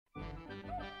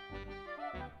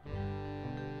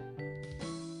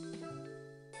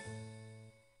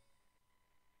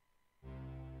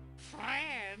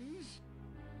Friends?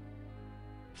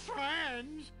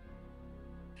 Friends?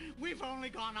 We've only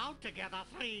gone out together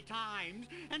 3 times,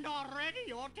 and already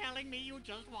you're telling me you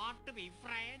just want to be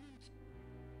friends?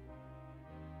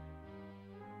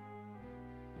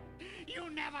 You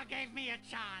never gave me a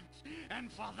chance,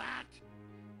 and for that,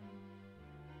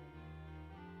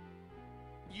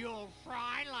 you'll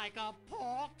fry like a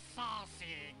pork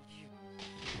sausage.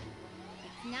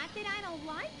 It's not that I don't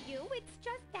like you, it's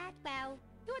just that, well,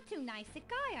 you're too nice a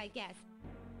guy, I guess.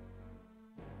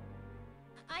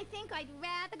 I think I'd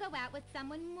rather go out with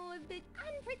someone more a bit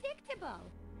unpredictable.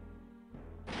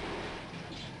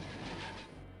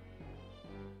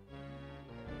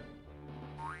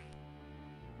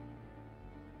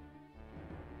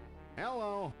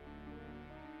 Hello.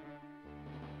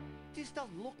 This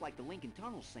doesn't look like the Lincoln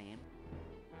Tunnel, Sam.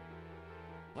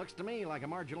 Looks to me like a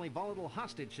marginally volatile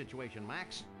hostage situation,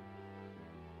 Max.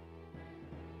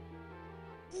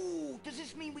 Ooh, does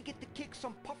this mean we get to kick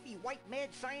some puffy white mad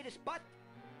scientist butt?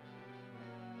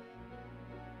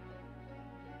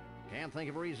 Can't think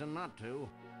of a reason not to.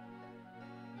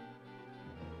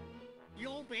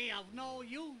 You'll be of no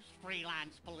use,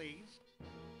 Freelance Police.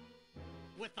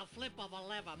 With the flip of a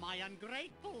lever, my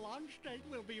ungrateful lunch date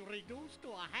will be reduced to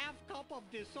a half cup of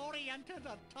disoriented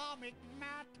atomic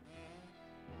matter.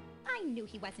 I knew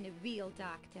he wasn't a real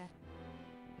doctor.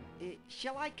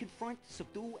 Shall I confront,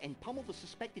 subdue, and pummel the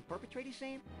suspected perpetrator,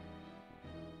 Sam?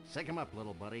 Sick him up,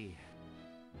 little buddy.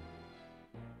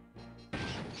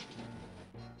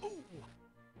 Ooh!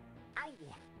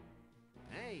 Ow!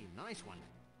 Hey, nice one.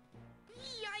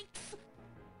 Yikes!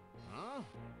 Huh?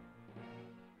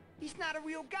 He's not a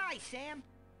real guy, Sam!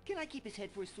 Can I keep his head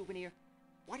for a souvenir?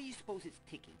 Why do you suppose it's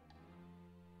ticking?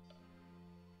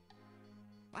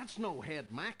 That's no head,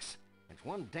 Max. It's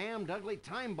one damned ugly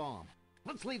time bomb.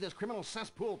 Let's leave this criminal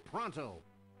cesspool pronto.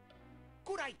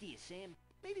 Good idea, Sam.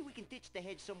 Maybe we can ditch the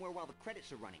head somewhere while the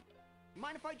credits are running. You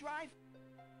mind if I drive?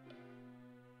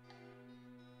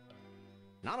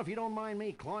 Not if you don't mind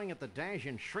me clawing at the dash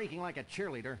and shrieking like a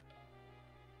cheerleader.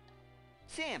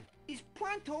 Sam, is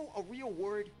pronto a real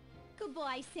word? Good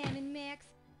boy, Sam and Max.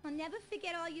 I'll never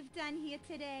forget all you've done here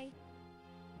today.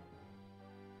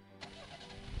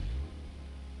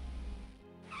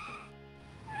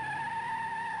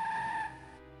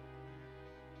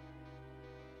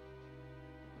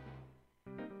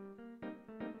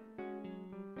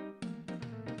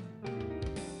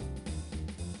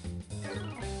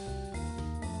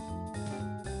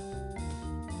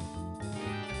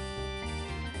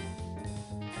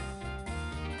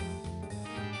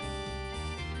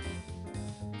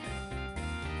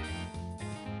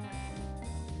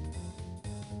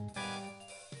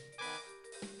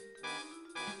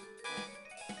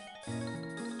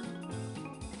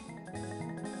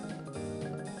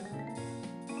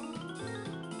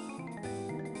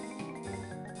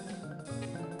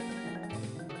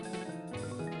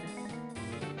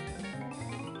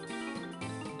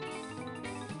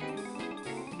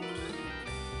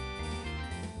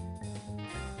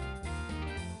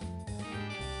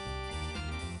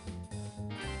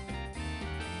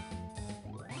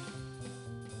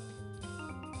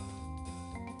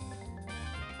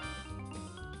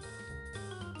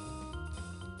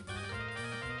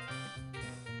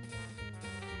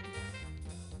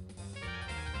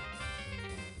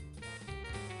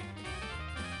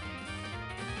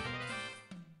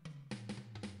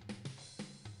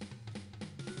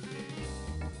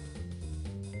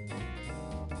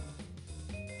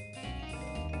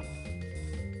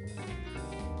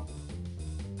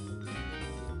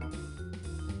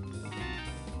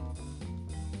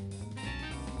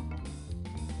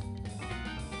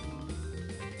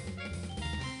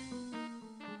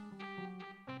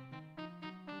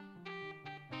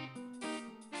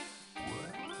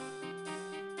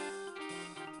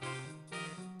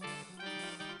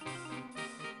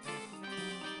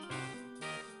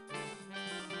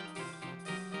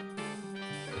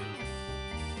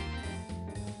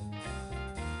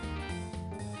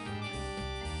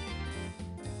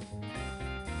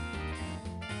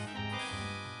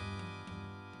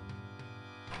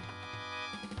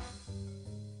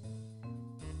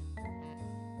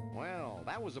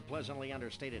 That was a pleasantly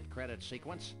understated credit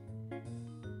sequence.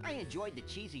 I enjoyed the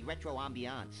cheesy retro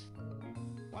ambiance.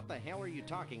 What the hell are you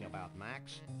talking about,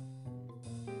 Max?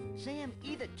 Sam,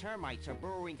 either termites are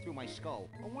burrowing through my skull,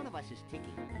 or one of us is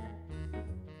ticking.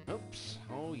 Oops.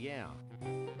 Oh, yeah.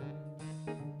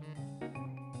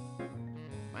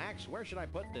 Max, where should I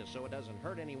put this so it doesn't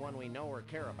hurt anyone we know or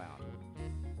care about?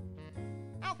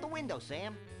 Out the window,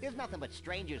 Sam. There's nothing but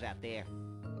strangers out there.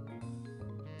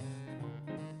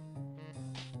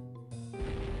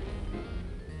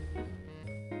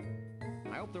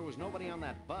 nobody on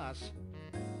that bus.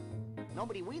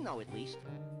 Nobody we know, at least.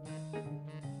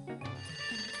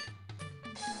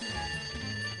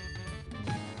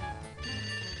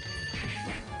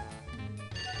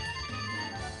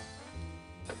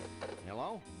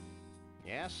 Hello?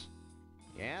 Yes?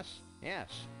 Yes?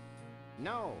 Yes.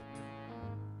 No.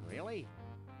 Really?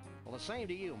 Well, the same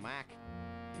to you, Mac.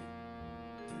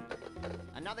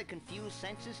 Another confused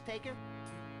census taker?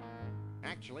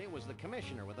 Actually, it was the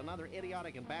commissioner with another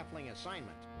idiotic and baffling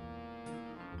assignment.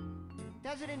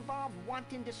 Does it involve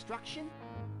wanton destruction?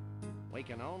 We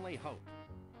can only hope.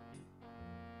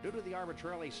 Due to the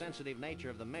arbitrarily sensitive nature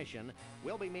of the mission,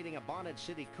 we'll be meeting a bonded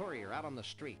city courier out on the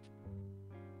street.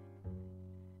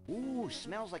 Ooh,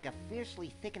 smells like a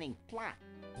fiercely thickening plot.